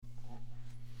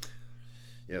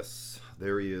Yes,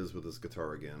 there he is with his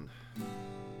guitar again.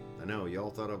 I know, y'all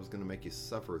thought I was going to make you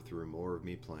suffer through more of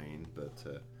me playing, but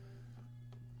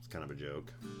it's kind of a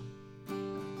joke.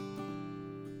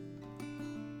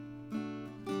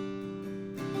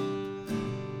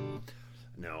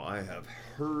 Now, I have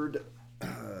heard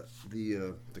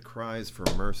the cries for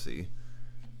mercy.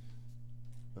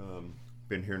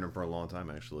 Been hearing them for a long time,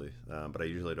 actually, but I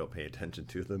usually don't pay attention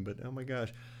to them. But oh my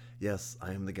gosh, yes,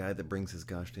 I am the guy that brings his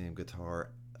gosh damn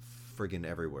guitar friggin'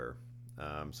 everywhere.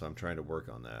 So I'm trying to work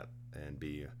on that and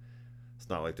be. It's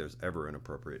not like there's ever an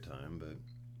appropriate time, but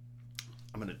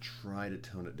I'm gonna try to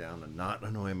tone it down and not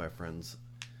annoy my friends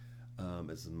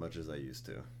as much as I used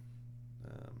to.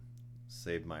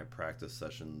 Save my practice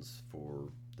sessions for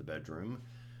the bedroom,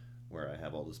 where I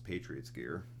have all this Patriots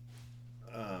gear.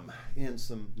 And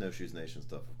some No Shoes Nation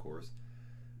stuff, of course.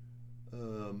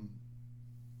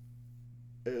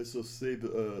 And so save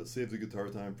the guitar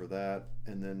time for that,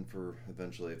 and then for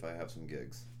eventually if I have some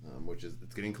gigs, which is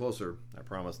it's getting closer. I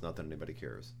promise. Not that anybody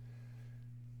cares.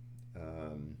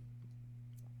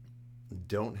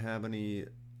 Don't have any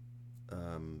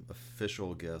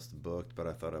official guests booked, but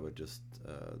I thought I would just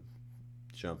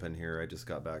jump in here. I just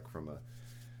got back from a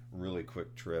really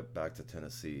quick trip back to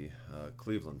Tennessee,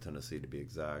 Cleveland, Tennessee to be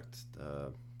exact,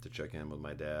 to check in with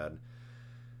my dad.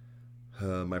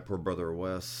 My poor brother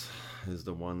Wes is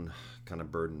the one kind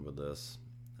of burdened with this.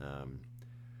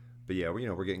 But yeah,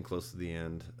 we're getting close to the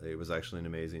end. It was actually an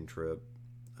amazing trip.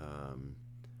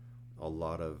 A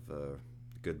lot of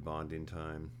good bonding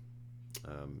time.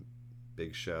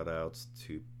 Big shout outs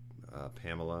to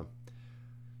Pamela.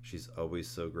 She's always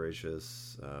so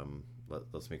gracious.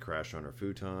 Lets me crash on her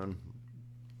futon.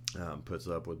 Puts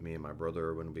up with me and my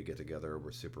brother when we get together.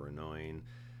 We're super annoying.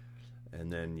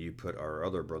 And then you put our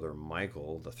other brother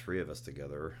Michael, the three of us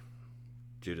together,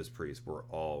 Judas Priest. We're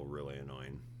all really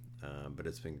annoying, but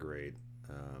it's been great.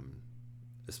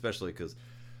 Especially because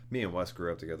me and Wes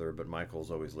grew up together, but Michael's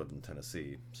always lived in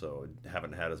Tennessee, so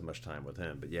haven't had as much time with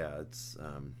him. But yeah, it's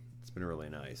been really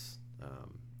nice,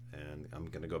 and I'm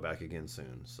gonna go back again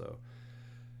soon. So.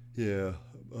 Yeah,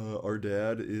 our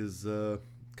dad is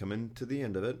coming to the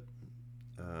end of it.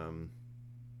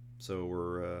 So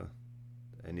we're,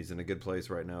 and he's in a good place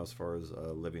right now as far as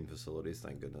living facilities,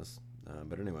 thank goodness.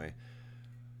 But anyway,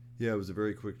 yeah, it was a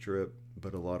very quick trip,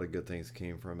 but a lot of good things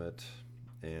came from it.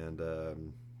 And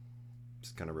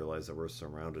just kind of realized that we're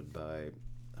surrounded by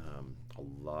a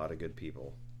lot of good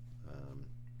people.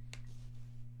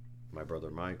 My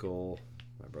brother Michael,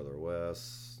 my brother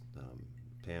Wes,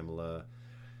 Pamela.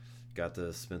 Got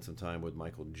to spend some time with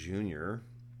Michael Jr.,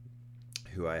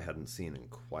 who I hadn't seen in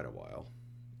quite a while,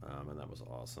 and that was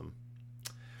awesome.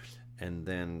 And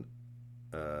then,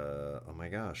 oh my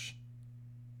gosh,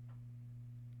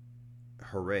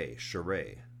 hooray,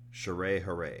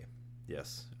 hooray.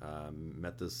 Yes,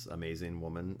 met this amazing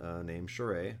woman named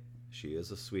Sheree. She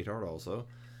is a sweetheart also.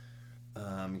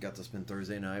 Got to spend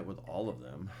Thursday night with all of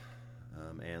them,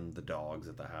 and the dogs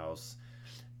at the house.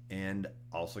 And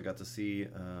also got to see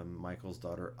Michael's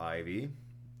daughter Ivy.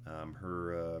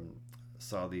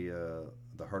 Saw the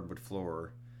hardwood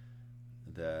floor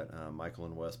that Michael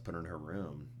and Wes put in her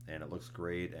room, and it looks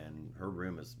great. And her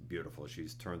room is beautiful.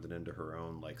 She's turned it into her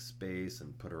own space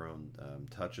and put her own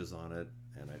touches on it.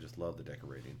 And I just love the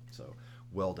decorating. So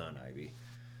well done, Ivy.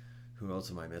 Who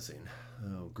else am I missing?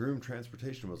 Oh, groom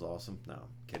transportation was awesome. No,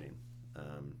 kidding.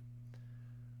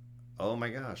 Oh my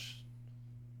gosh.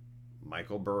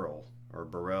 Michael Burrell, or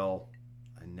Burrell,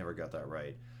 I never got that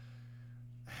right.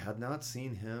 I had not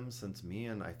seen him since me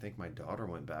and I think my daughter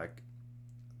went back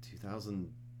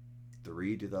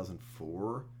 2003,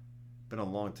 2004. Been a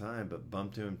long time, but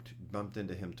bumped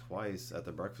into him twice at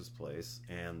the breakfast place.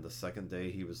 And the second day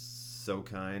he was so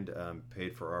kind,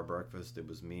 paid for our breakfast. It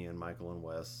was me and Michael and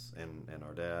Wes and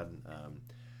our dad.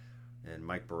 And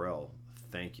Mike Burrell,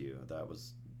 thank you. That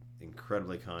was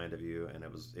incredibly kind of you, and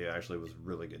it actually was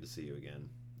really good to see you again.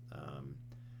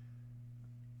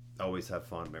 Always have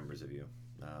fond memories of you,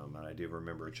 and I do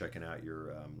remember checking out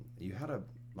your you had a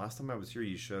last time I was here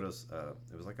you showed us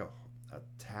it was like a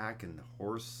tack and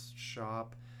horse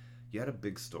shop. You had a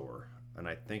big store, and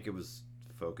I think it was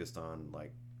focused on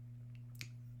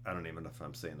I don't even know if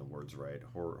I'm saying the words right,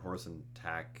 horse and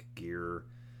tack gear,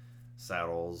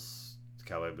 saddles,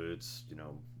 cowboy boots,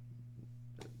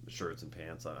 shirts and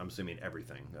pants. I'm assuming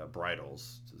everything,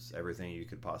 bridles, just everything you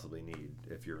could possibly need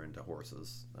if you're into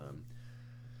horses.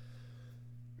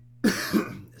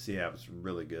 So yeah, it was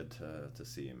really good to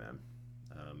see you, man.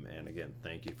 And again,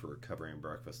 thank you for covering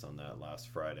breakfast on that last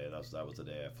Friday. That was the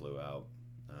day I flew out,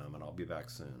 and I'll be back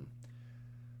soon.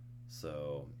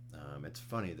 So it's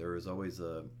funny. There is always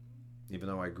even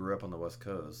though I grew up on the West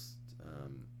Coast,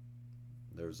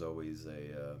 there's always I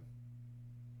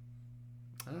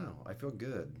don't know, I feel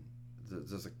good.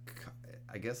 There's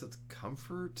I guess it's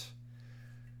comfort.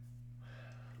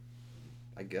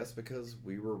 I guess because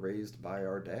we were raised by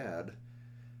our dad,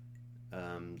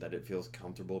 that it feels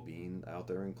comfortable being out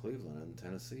there in Cleveland and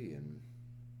Tennessee, and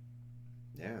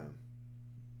yeah.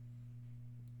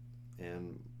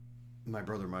 And my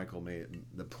brother Michael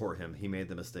he made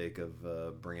the mistake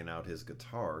of bringing out his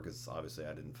guitar because obviously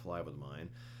I didn't fly with mine.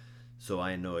 So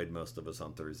I annoyed most of us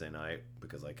on Thursday night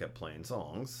because I kept playing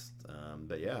songs.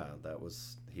 But yeah,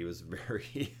 he was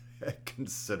very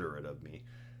considerate of me.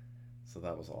 So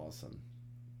that was awesome.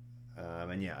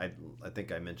 And yeah, I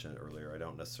think I mentioned it earlier. I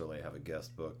don't necessarily have a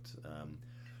guest booked,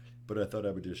 but I thought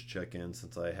I would just check in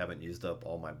since I haven't used up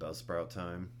all my Buzzsprout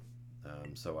time,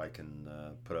 so I can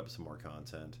put up some more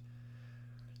content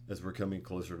as we're coming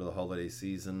closer to the holiday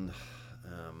season.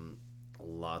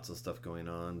 Lots of stuff going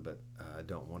on, but I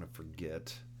don't want to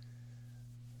forget,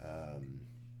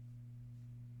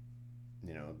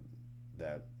 you know,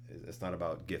 that it's not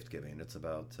about gift giving. It's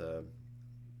about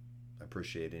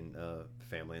appreciating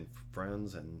family and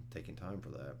friends and taking time for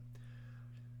that.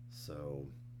 So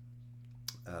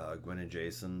Gwen and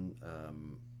Jason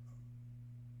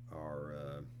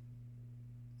are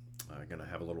going to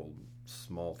have a little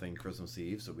small thing Christmas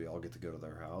Eve, so we all get to go to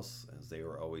their house, as they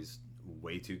were always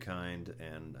way too kind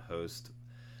and host.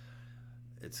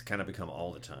 It's kind of become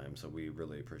all the time, so we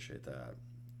really appreciate that.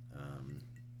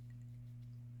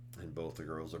 And both the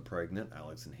girls are pregnant,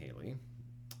 Alex and Haley,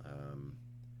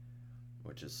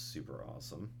 which is super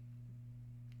awesome.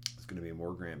 It's going to be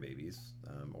more grandbabies,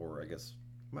 or I guess,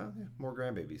 well, yeah, more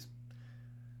grandbabies.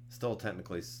 Still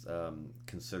technically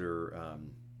consider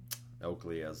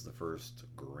Oakley as the first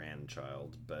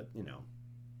grandchild, but, you know,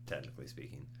 technically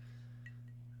speaking.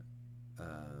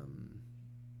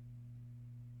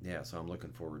 Yeah, so I'm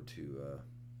looking forward to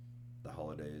the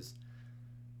holidays.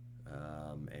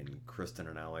 And Kristen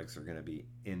and Alex are going to be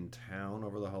in town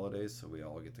over the holidays, so we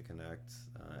all get to connect,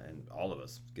 and all of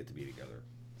us get to be together.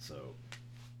 So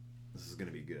this is going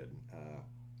to be good.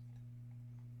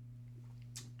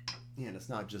 Yeah, and it's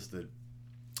not just that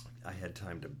I had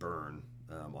time to burn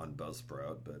on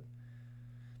Buzzsprout, but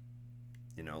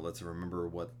you know, let's remember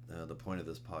what the point of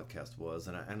this podcast was,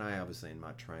 and I obviously am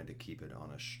not trying to keep it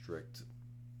on a strict,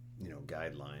 you know,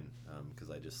 guideline, because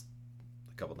I just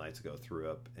a couple nights ago threw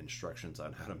up instructions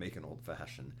on how to make an old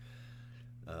fashioned,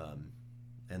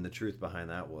 and the truth behind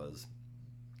that was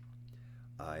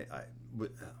I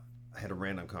had a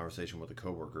random conversation with a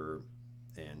coworker,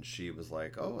 and she was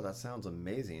like, "Oh, that sounds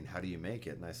amazing. How do you make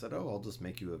it?" And I said, "Oh, I'll just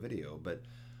make you a video," but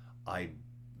I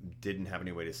didn't have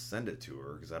any way to send it to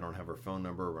her because I don't have her phone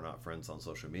number. We're not friends on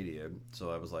social media.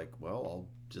 So I was like, well, I'll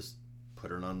just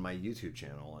put it on my YouTube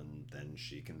channel, and then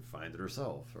she can find it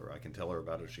herself, or I can tell her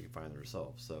about it, she can find it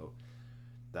herself. So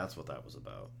that's what that was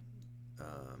about.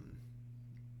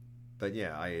 But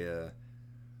yeah,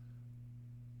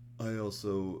 I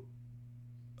also,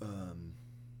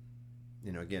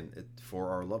 you know, again, for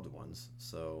our loved ones.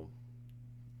 So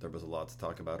there was a lot to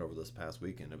talk about over this past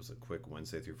weekend. It was a quick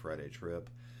Wednesday through Friday trip.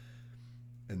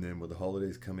 And then with the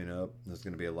holidays coming up, there's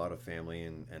going to be a lot of family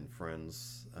and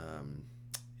friends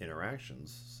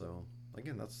interactions. So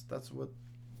again, that's what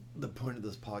the point of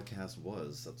this podcast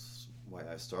was. That's why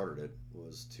I started it,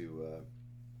 was to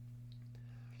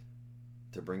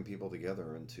bring people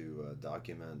together and to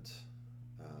document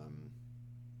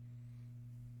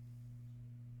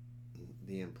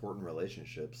the important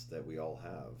relationships that we all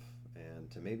have, and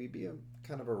to maybe be a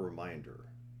kind of a reminder,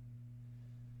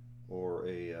 or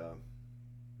a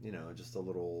you know, just a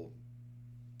little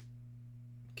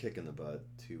kick in the butt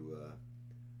to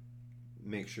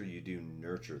make sure you do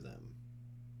nurture them,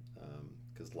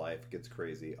 because life gets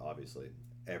crazy. Obviously,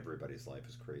 everybody's life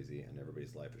is crazy and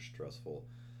everybody's life is stressful,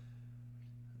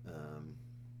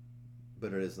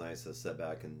 but it is nice to sit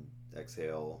back and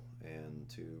exhale and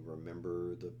to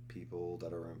remember the people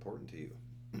that are important to you.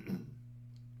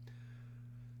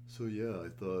 So yeah, I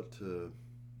thought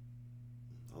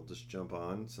I'll just jump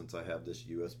on, since I have this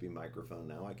USB microphone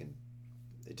now.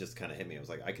 It just kind of hit me. I was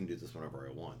like, I can do this whenever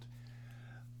I want.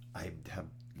 I have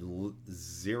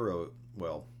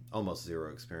almost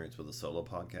zero experience with a solo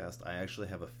podcast. I actually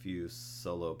have a few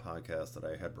solo podcasts that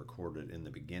I had recorded in the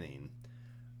beginning,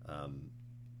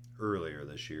 earlier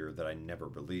this year, that I never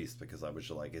released because I was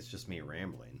just like, it's just me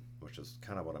rambling, which is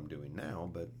kind of what I'm doing now,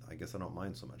 but I guess I don't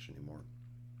mind so much anymore.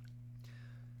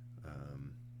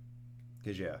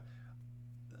 Because yeah,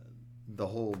 the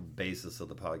whole basis of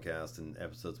the podcast and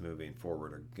episodes moving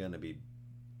forward are going to be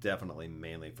definitely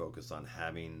mainly focused on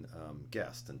having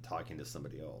guests and talking to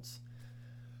somebody else.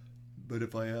 But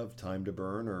if I have time to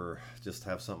burn or just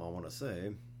have something I want to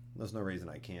say, there's no reason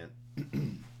I can't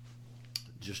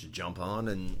just jump on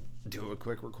and do a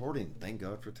quick recording. Thank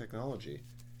God for technology.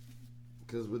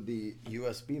 Because with the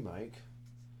USB mic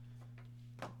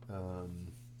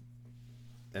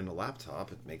and a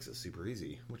laptop, it makes it super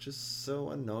easy, which is so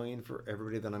annoying for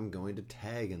everybody that I'm going to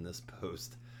tag in this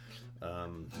post.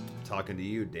 Talking to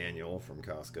you, Daniel from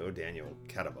Costco, Daniel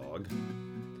Catabog.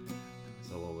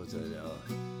 So what was it?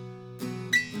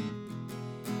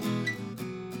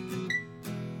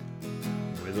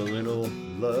 With a little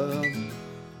love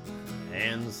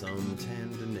and some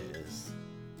tenderness,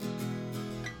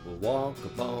 we'll walk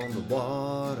upon the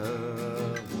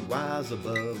water, we'll rise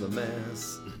above the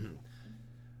mess.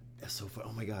 That's so fun.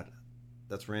 Oh my God,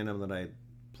 that's random that I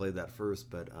played that first,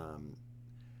 but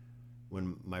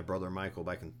when my brother Michael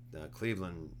back in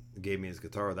Cleveland gave me his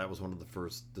guitar, that was one of the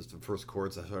first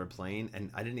chords I started playing,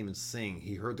 and I didn't even sing.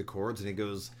 He heard the chords and he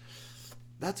goes,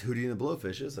 "That's Hootie and the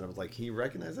Blowfishes," and I was like, he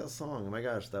recognized that song. Oh my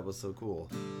gosh, that was so cool.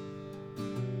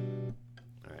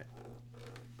 All right,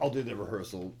 I'll do the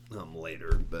rehearsal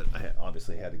later, but I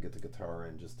obviously had to get the guitar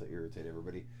in just to irritate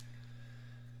everybody.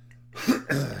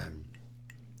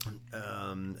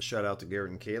 Shout out to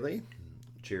Garrett and Kaylee.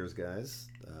 Cheers, guys.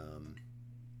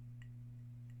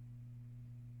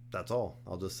 That's all.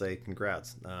 I'll just say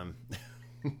congrats.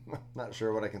 Not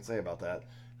sure what I can say about that.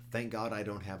 Thank God I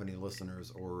don't have any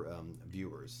listeners or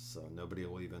viewers, so nobody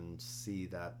will even see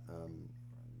that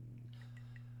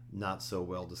not so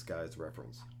well disguised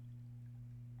reference.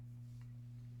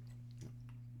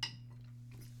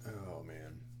 Oh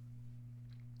man.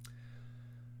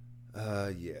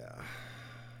 Yeah.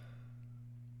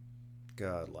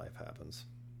 God, life happens,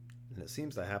 and it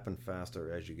seems to happen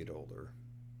faster as you get older.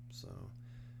 So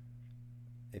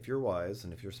if you're wise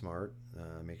and if you're smart,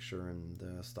 make sure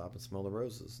and stop and smell the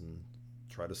roses and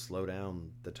try to slow down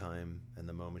the time and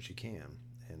the moments you can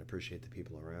and appreciate the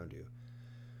people around you.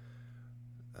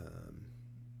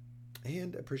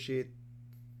 And appreciate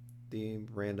the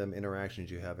random interactions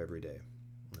you have every day.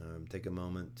 Take a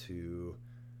moment to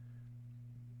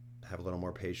have a little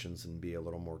more patience and be a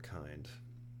little more kind,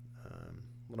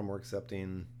 a little more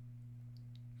accepting,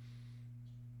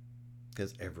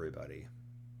 because everybody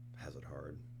has it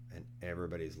hard, and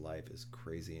everybody's life is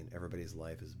crazy, and everybody's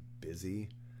life is busy,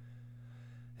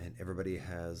 and everybody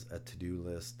has a to-do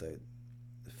list that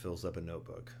fills up a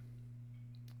notebook.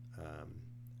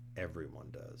 Everyone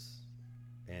does,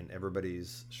 and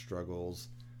everybody's struggles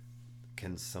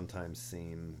can sometimes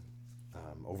seem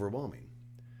overwhelming.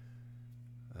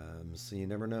 So you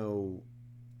never know,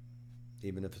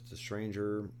 even if it's a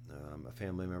stranger, a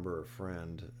family member, or a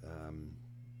friend,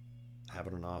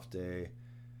 having an off day,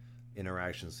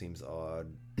 interaction seems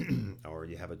odd, or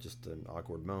you have just an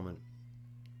awkward moment.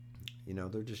 You know,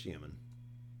 they're just human,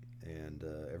 and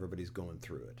everybody's going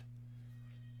through it.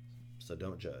 So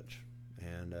don't judge,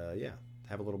 and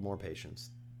have a little more patience.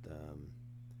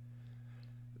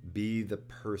 Be the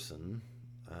person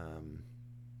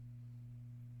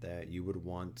that you would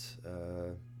want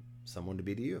someone to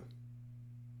be to you.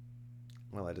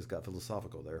 Well, I just got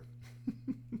philosophical there.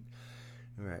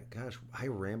 All right, gosh, I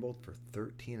rambled for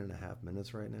 13 and a half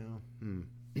minutes right now.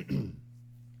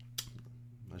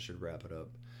 I should wrap it up,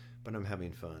 but I'm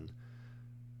having fun.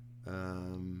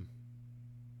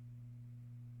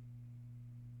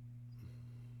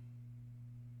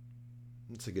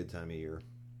 It's a good time of year.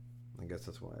 I guess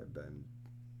that's why I've been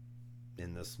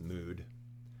in this mood.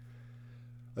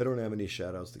 I don't have any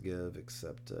shout outs to give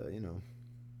except,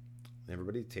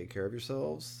 everybody take care of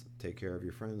yourselves, take care of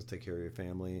your friends, take care of your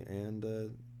family, and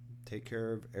take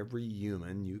care of every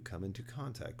human you come into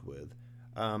contact with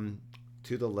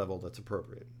to the level that's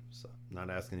appropriate. So, not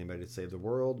asking anybody to save the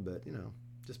world, but,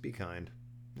 just be kind.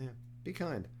 Yeah, be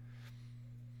kind.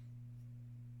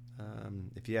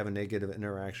 If you have a negative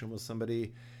interaction with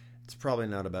somebody, it's probably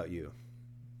not about you.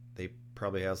 They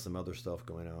probably have some other stuff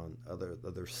going on,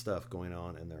 other stuff going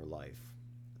on in their life,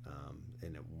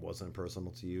 and it wasn't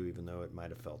personal to you, even though it might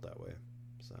have felt that way.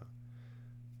 So,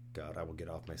 God, I will get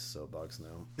off my soapbox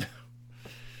now.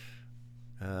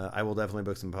 I will definitely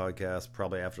book some podcasts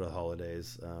probably after the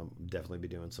holidays. Definitely be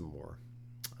doing some more.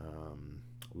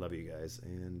 Love you guys,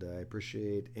 and I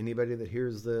appreciate anybody that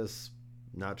hears this.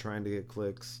 Not trying to get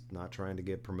clicks, not trying to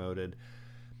get promoted.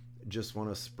 Just want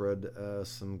to spread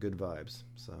some good vibes.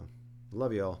 So,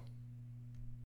 love y'all.